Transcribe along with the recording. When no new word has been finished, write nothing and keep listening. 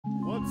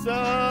What's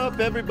up,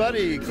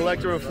 everybody?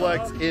 Collect and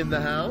Reflect in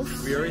the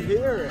house. We are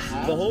here.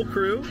 The whole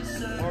crew.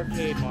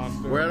 Arcade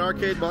Monsters. We're at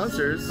Arcade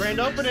Monsters. Grand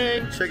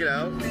opening. Check it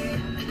out.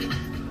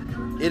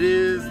 It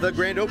is the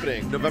grand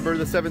opening, November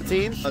the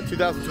 17th of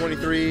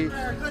 2023.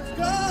 Let's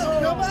go!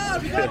 Come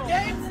on, we got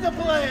games to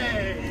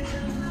play!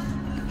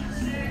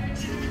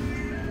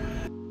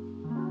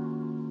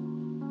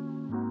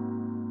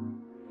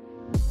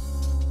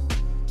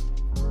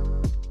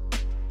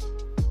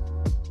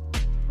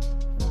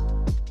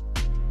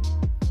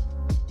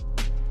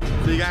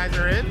 So you guys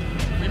are in?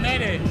 We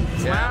made it.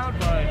 It's loud,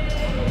 but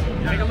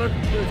take a look.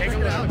 Take a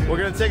look. We're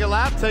gonna take a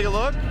lap, take a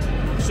look,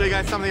 show you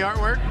guys some of the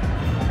artwork.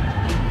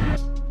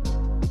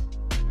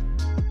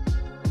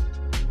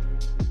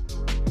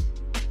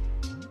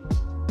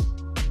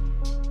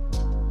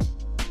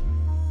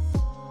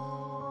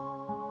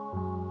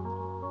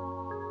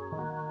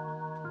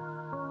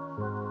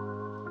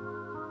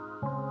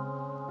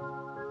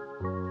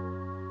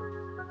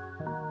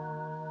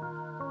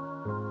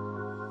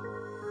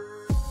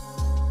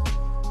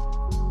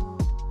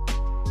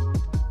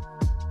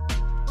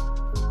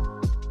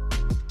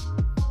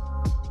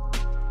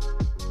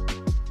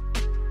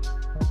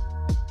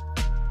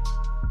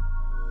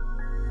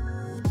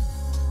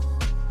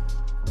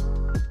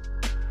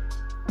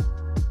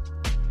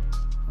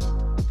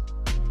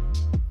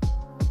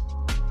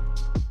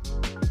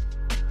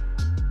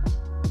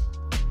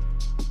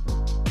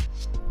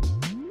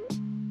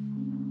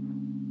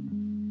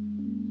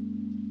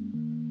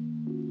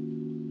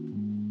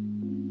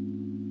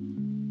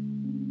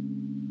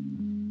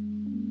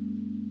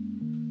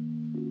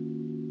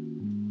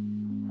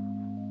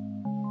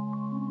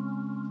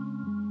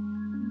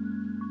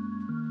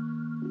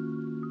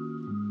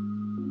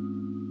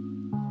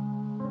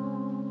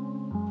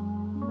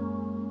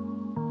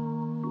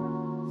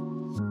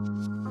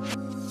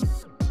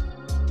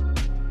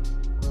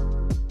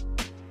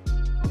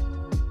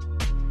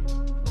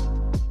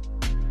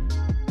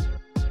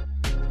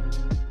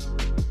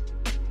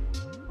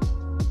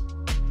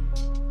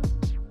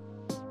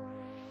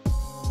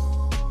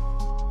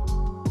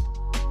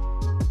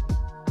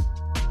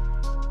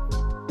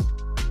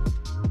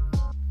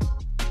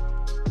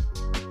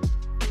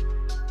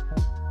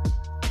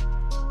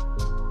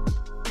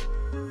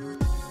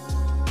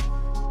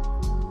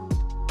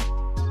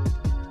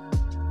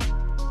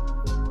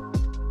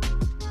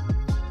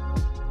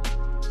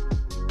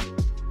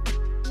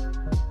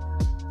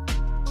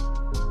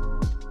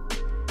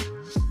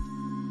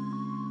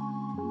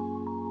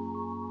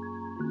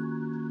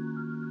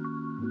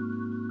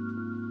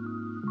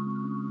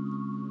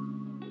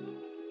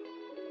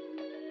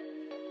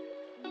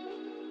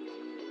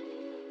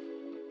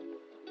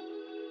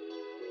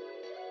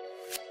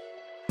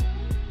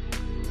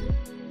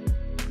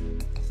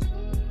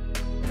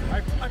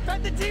 I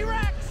fed the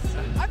T-Rex!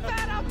 I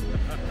fed him!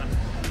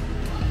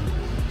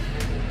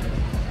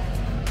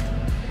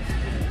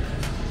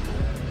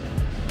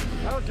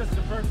 That was just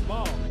the first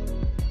ball.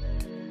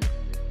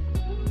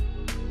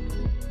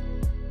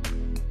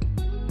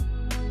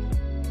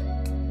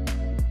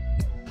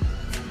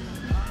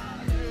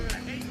 Dude, I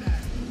hate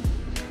that.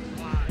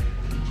 Why?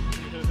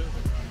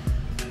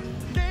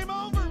 Game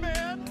over,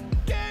 man!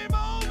 Game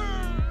over!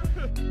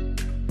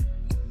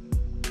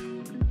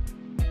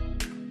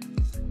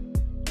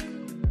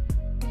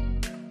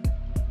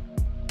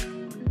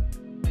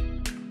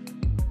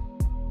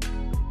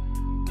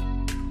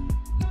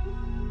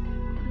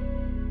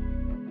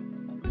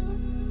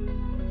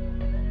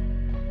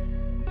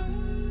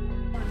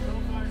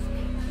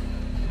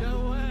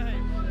 No way!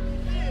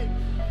 Big!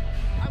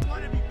 I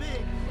want to be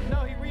big! No,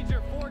 he reads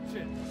your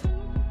fortune!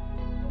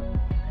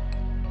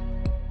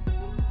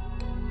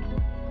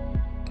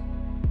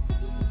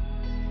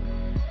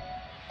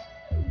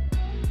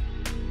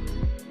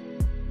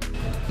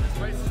 This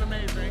place is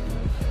amazing.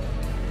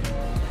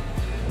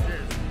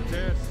 Cheers.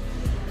 Cheers.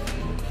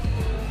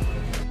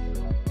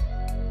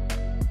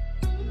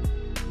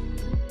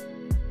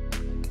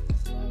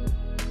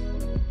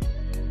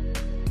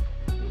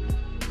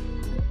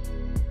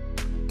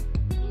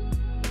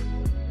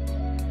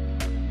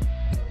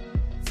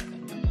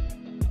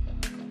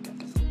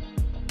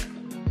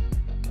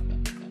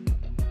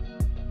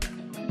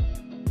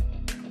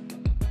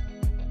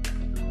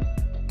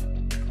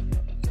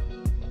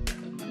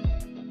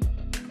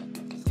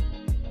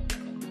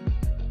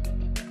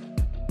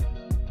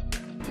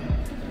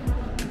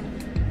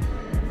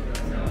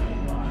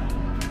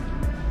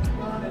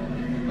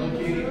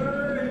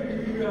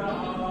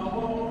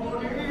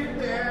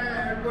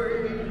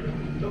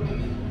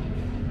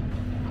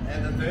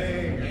 And the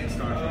thing. And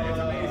Star Trek. It's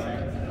amazing.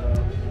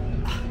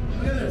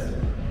 Look at this.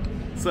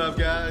 What's up,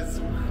 guys?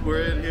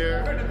 We're in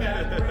here. We're in the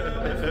bathroom.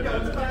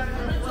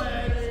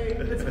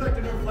 It's Collect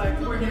and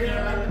Reflect. We're here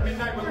at the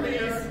midnight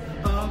release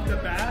of the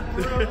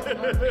bathroom.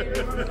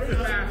 The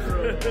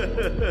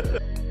bathroom.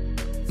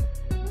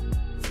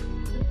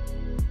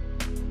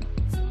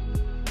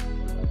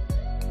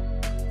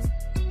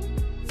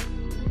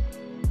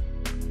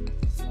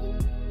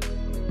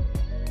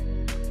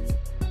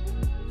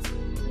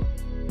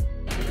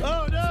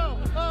 Oh no!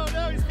 Oh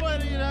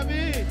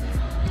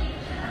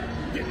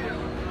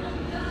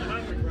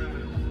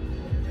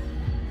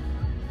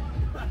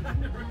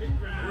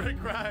Rick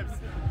Grimes.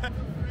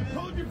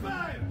 Hold your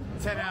fire.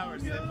 10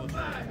 hours. Don't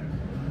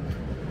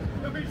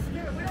be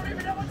scared. We don't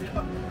even know what to do.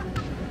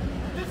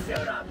 Just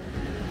shoot him.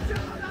 Shoot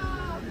him.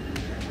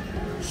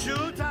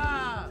 Shoot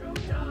up!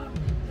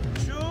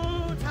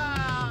 Shoot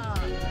up!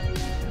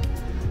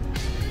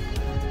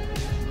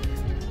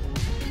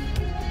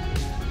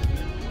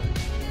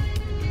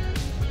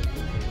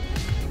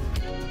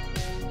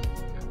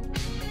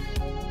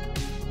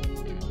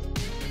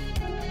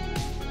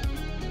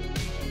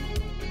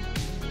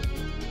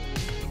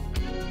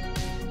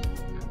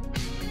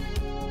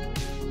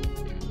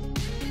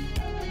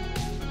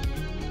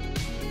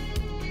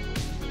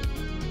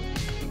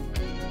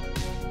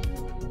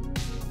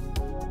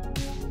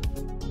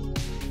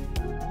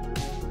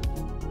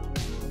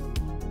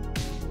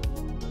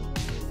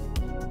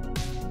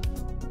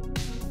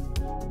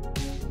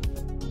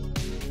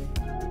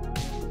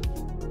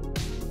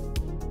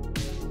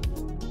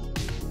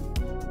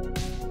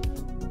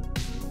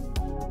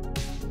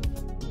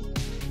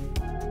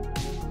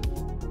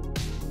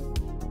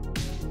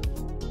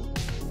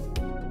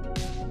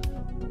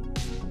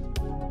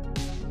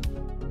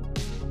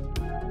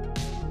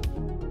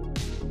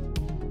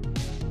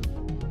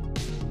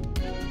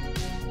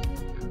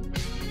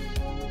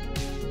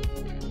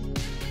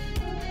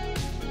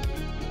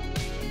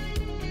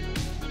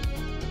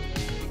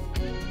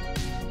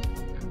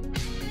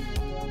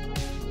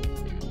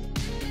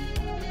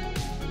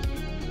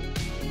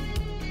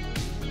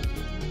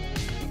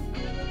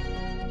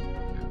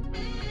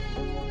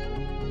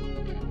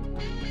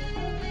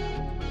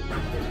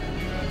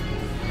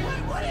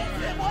 What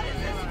is it? What is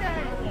this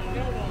game?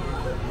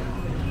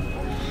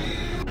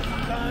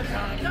 Dun,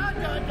 dun, dun,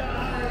 dun,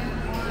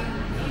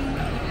 dun.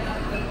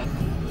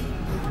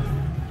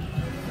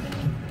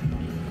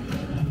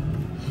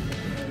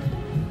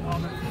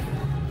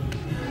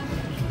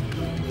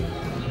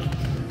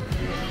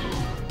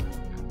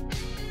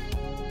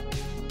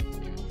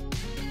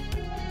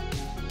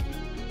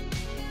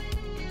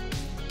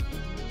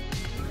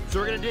 So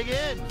we're gonna dig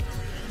in.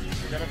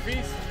 We got a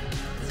feast.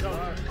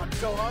 I'm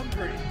so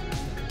hungry.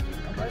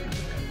 I'm ready for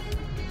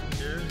this.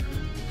 Here.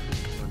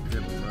 I'll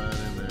dip them right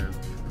in there.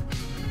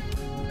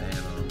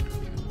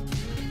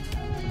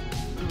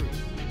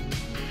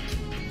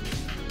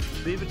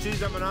 Beef and cheese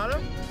empanada.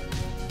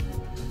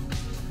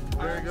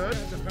 Very good.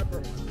 The pepper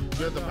one.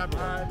 You have the pepper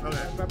one.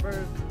 Okay.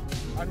 Peppers,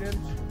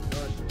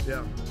 onions.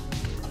 Yeah.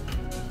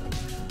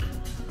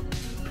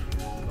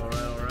 All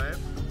right.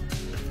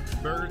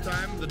 Burger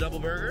time, the double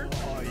burger.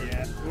 Oh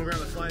yeah. We'll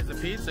grab a slice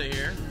of pizza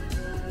here.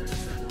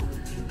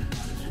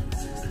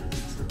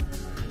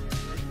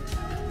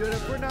 Dude,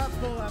 if we're not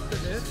full after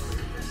this,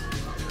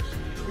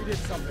 we did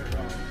something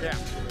wrong. Yeah.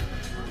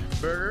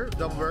 Burger,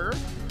 double burger.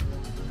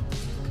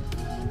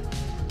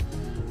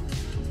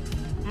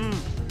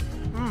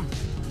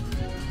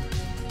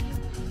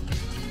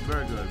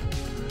 Very good.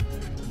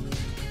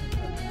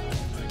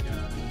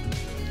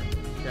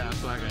 Yeah,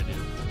 that's what I gotta do.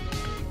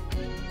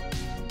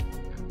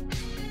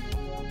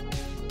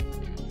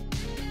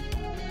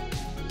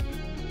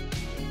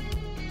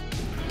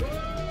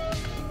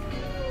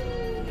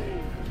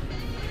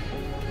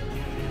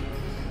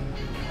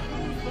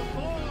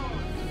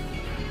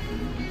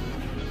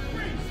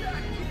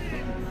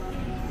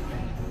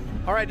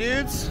 All right,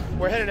 dudes,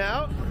 we're heading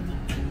out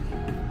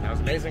That was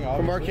amazing.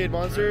 from Arcade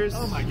Monsters.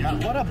 Oh my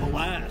god, what a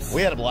blast.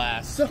 We had a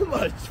blast. So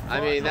much fun.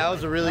 I mean, that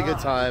was a really good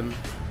time.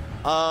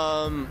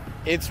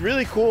 It's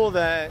really cool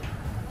that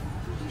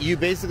you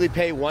basically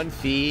pay one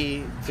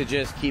fee to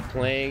just keep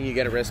playing. You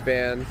get a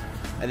wristband,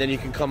 and then you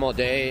can come all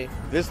day.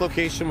 This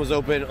location was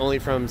open only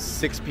from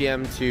 6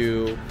 p.m.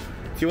 to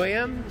 2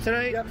 a.m.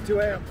 tonight. Yep, 2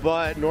 a.m.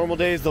 But normal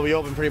days, they'll be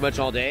open pretty much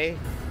all day.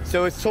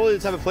 So it's totally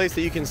the type of place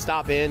that you can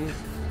stop in,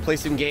 play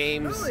some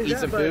games, Not only eat that,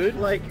 some but, food.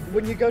 Like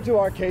when you go to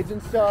arcades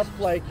and stuff,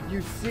 like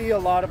you see a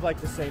lot of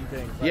like the same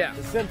things. Like Yeah.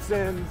 The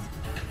Simpsons,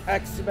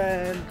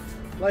 X-Men,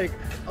 like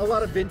a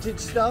lot of vintage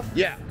stuff.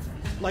 Yeah.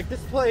 Like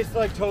this place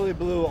like totally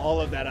blew all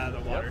of that out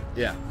of the water.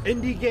 Yeah.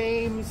 Indie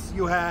games,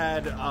 you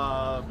had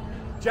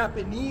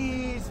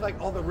Japanese, like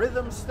all the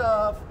rhythm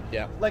stuff.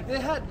 Yeah. Like they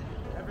had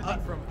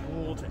Everything from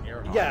pool to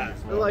air hockey. yeah,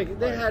 as well. like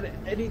they had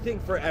anything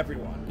for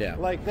everyone. Yeah.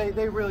 Like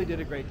they really did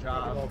a great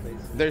job.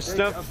 There's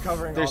stuff. of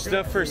covering There's all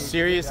stuff for the-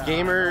 serious Yeah.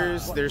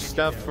 gamers. There's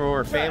stuff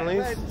for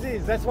families.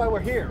 That's why we're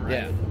here, right?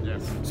 Yeah.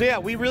 Yes. So yeah,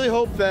 we really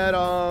hope that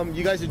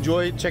you guys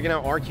enjoyed checking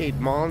out Arcade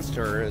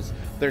Monsters.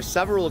 There's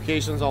several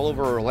locations all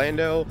over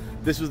Orlando.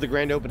 This was the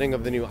grand opening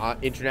of the new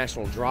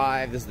International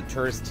Drive. This is the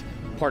tourist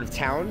part of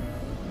town.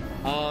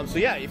 So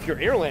yeah, if you're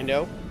in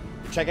Orlando,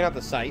 checking out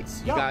the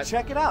sites. Yo,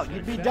 check it out.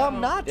 You'd be dumb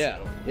not to.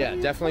 Yeah,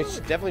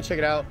 definitely check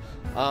it out.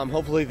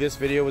 Hopefully this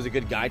video was a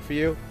good guide for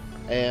you.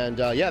 And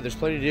yeah, there's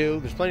plenty to do.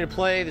 There's plenty to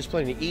play. There's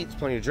plenty to eat. There's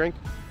plenty to drink.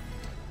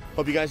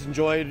 Hope you guys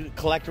enjoyed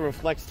Collect and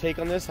Reflect's take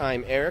on this.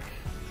 I'm Eric.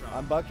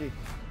 I'm Bucky.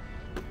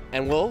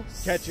 And we'll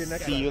Catch you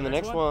next see you in the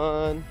time. next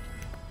one.